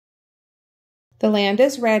The land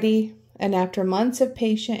is ready, and after months of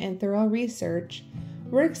patient and thorough research,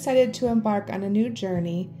 we're excited to embark on a new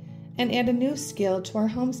journey and add a new skill to our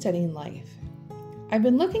homesteading life. I've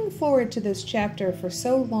been looking forward to this chapter for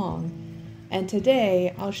so long, and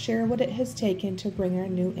today I'll share what it has taken to bring our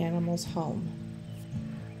new animals home.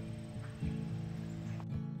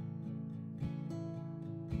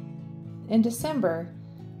 In December,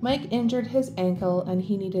 Mike injured his ankle and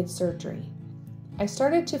he needed surgery. I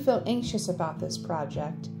started to feel anxious about this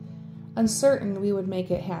project, uncertain we would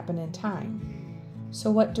make it happen in time.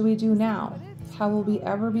 So what do we do now? How will we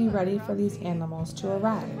ever be ready for these animals to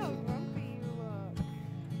arrive?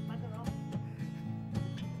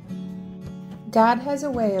 God has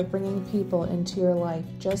a way of bringing people into your life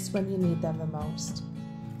just when you need them the most.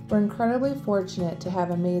 We're incredibly fortunate to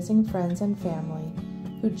have amazing friends and family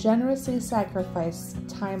who generously sacrifice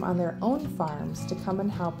time on their own farms to come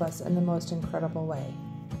and help us in the most incredible way.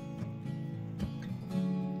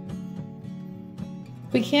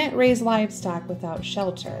 We can't raise livestock without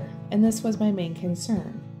shelter, and this was my main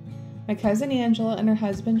concern. My cousin Angela and her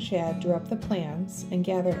husband Chad drew up the plans and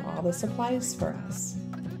gathered all the supplies for us.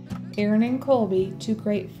 Aaron and Colby, two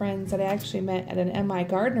great friends that I actually met at an MI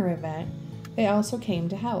Gardener event, they also came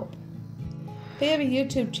to help. They have a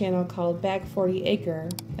YouTube channel called Back 40 Acre,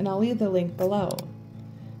 and I'll leave the link below.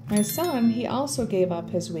 My son, he also gave up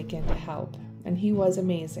his weekend to help, and he was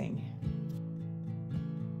amazing.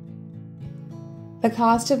 The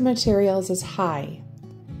cost of materials is high.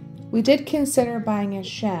 We did consider buying a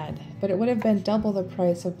shed, but it would have been double the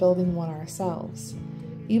price of building one ourselves.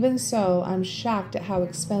 Even so, I'm shocked at how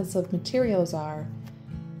expensive materials are,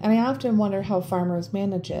 and I often wonder how farmers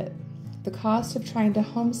manage it. The cost of trying to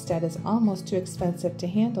homestead is almost too expensive to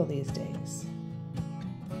handle these days.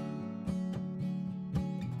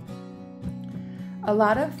 A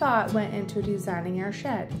lot of thought went into designing our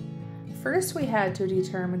shed. First, we had to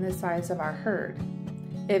determine the size of our herd.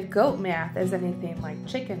 If goat math is anything like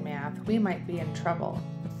chicken math, we might be in trouble.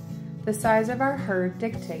 The size of our herd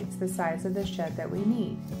dictates the size of the shed that we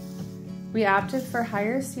need. We opted for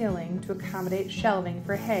higher ceiling to accommodate shelving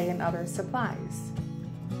for hay and other supplies.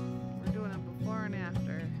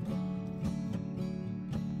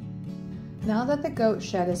 Now that the goat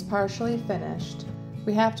shed is partially finished,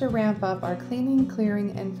 we have to ramp up our cleaning,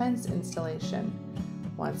 clearing, and fence installation.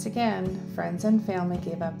 Once again, friends and family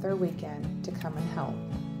gave up their weekend to come and help.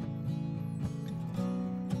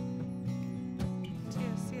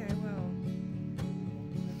 Yes, I will.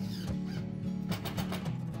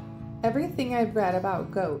 Everything I've read about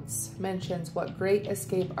goats mentions what great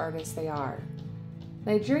escape artists they are.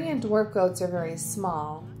 Nigerian dwarf goats are very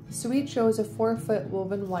small, so we chose a 4-foot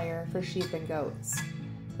woven wire for sheep and goats.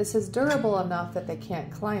 This is durable enough that they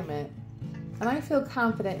can't climb it, and I feel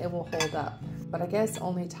confident it will hold up, but I guess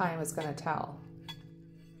only time is going to tell.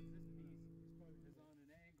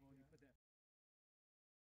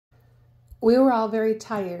 We were all very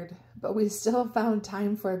tired, but we still found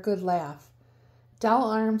time for a good laugh.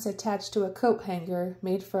 Doll arms attached to a coat hanger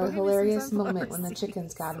made for a hilarious moment when the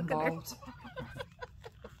chickens got involved.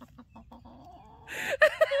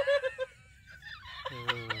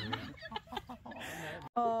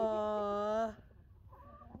 Aww.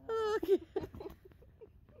 Okay.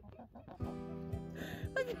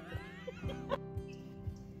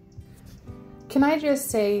 Can I just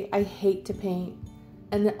say I hate to paint,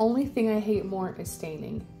 and the only thing I hate more is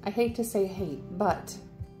staining. I hate to say hate, but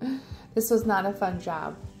this was not a fun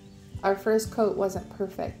job. Our first coat wasn't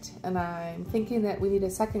perfect, and I'm thinking that we need a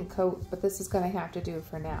second coat, but this is going to have to do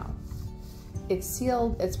for now. It's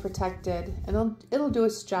sealed, it's protected, and it'll do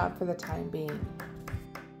its job for the time being.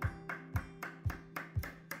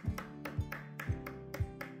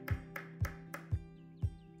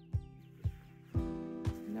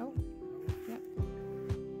 Nope. Yep.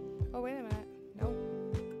 Oh, wait a minute. Nope.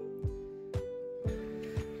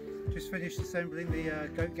 Just finished assembling the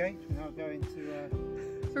goat gate. We're now going to...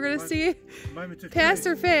 We're going to see moment of pass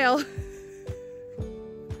or fail.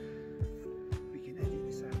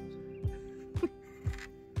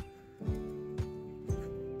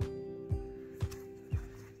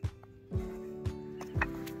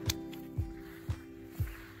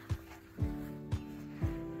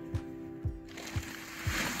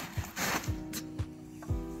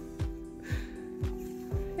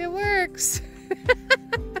 It works!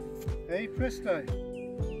 Hey presto!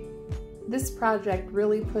 This project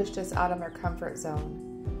really pushed us out of our comfort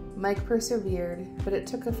zone. Mike persevered, but it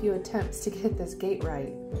took a few attempts to get this gate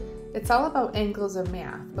right. It's all about angles of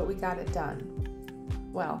math, but we got it done.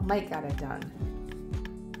 Well, Mike got it done.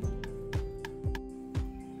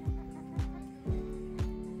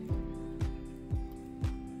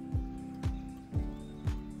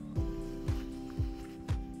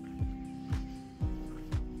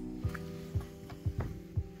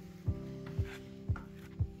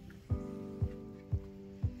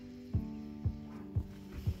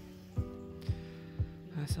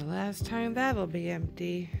 That's the last time that'll be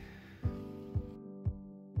empty.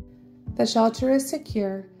 The shelter is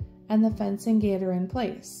secure and the fence and gate are in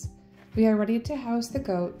place. We are ready to house the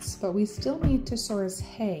goats, but we still need to source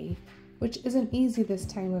hay, which isn't easy this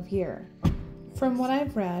time of year. From what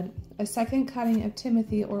I've read, a second cutting of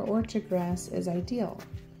Timothy or orchard grass is ideal.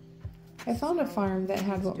 I found a farm that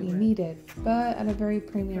had what we needed, but at a very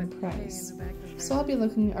premium price. So I'll be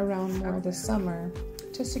looking around more this summer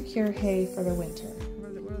to secure hay for the winter.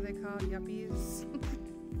 What are they called? Yuppies?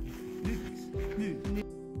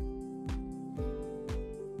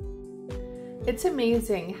 It's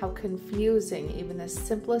amazing how confusing even the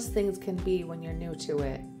simplest things can be when you're new to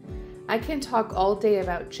it. I can talk all day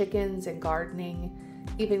about chickens and gardening,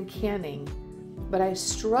 even canning, but I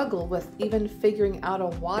struggle with even figuring out a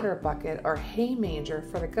water bucket or hay manger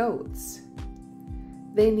for the goats.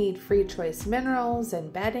 They need free choice minerals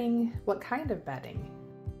and bedding. What kind of bedding?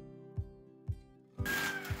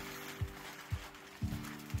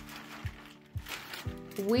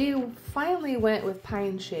 We finally went with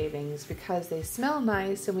pine shavings because they smell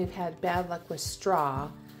nice, and we've had bad luck with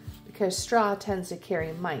straw because straw tends to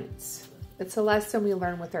carry mites. It's a lesson we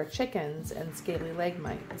learn with our chickens and scaly leg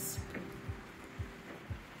mites.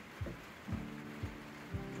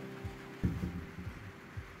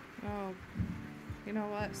 Oh, you know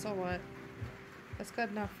what? So what? That's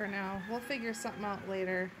good enough for now. We'll figure something out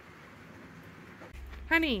later.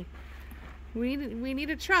 Honey, we need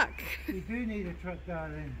a truck. We do need a truck,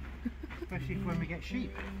 darling. Especially when we get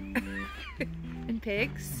sheep. And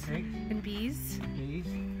pigs. And pigs. And bees. And bees.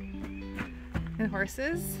 And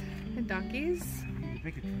horses. And donkeys. We need a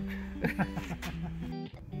bigger truck.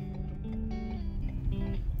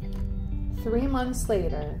 3 months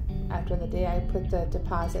later, after the day I put the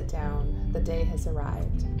deposit down, the day has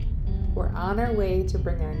arrived. We're on our way to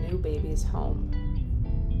bring our new babies home.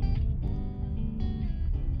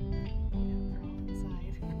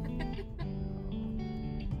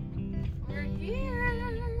 We're here!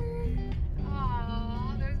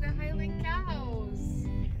 Aww, there's the Highland cows.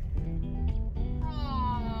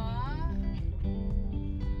 Aww.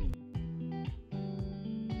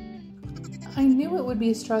 I knew it would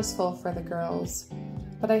be stressful for the girls,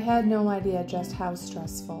 but I had no idea just how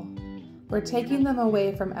stressful. We're taking them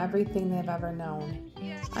away from everything they've ever known.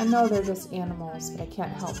 I know they're just animals, but I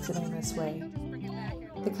can't help feeling this way.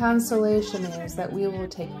 The consolation is that we will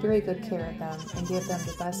take very good care of them and give them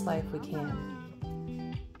the best life we can.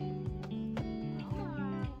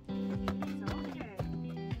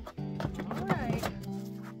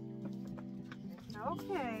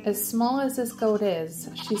 As small as this goat is,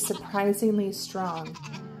 she's surprisingly strong.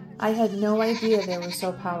 I had no idea they were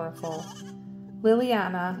so powerful.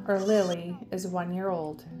 Liliana, or Lily, is 1 year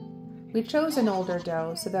old. We chose an older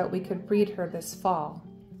doe so that we could breed her this fall.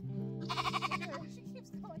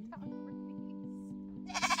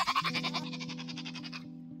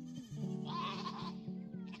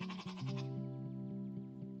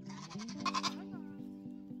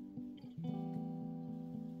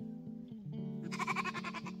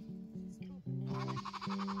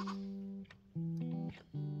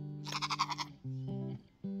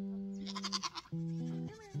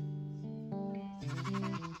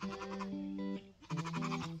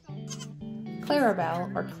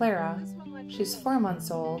 Clarabelle, or Clara, she's 4 months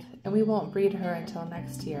old, and we won't breed her until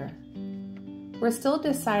next year. We're still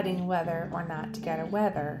deciding whether or not to get a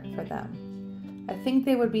wether for them. I think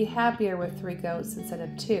they would be happier with 3 goats instead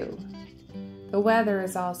of 2. The wether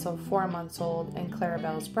is also 4 months old and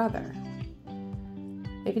Clarabelle's brother.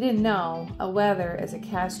 If you didn't know, a wether is a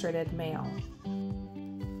castrated male.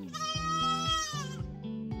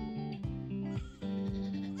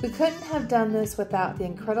 We couldn't have done this without the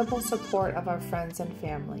incredible support of our friends and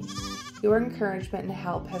family. Your encouragement and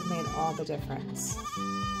help have made all the difference.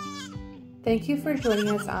 Thank you for joining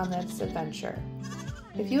us on this adventure.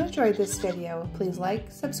 If you enjoyed this video, please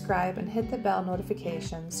like, subscribe, and hit the bell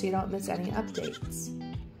notification so you don't miss any updates.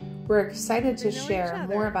 We're excited to share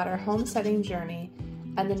more about our homesteading journey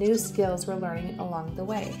and the new skills we're learning along the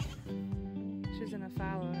way. She's gonna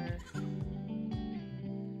follow her.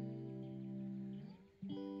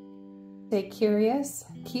 Stay curious,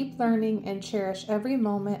 keep learning, and cherish every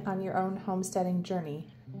moment on your own homesteading journey.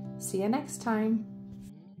 See you next time.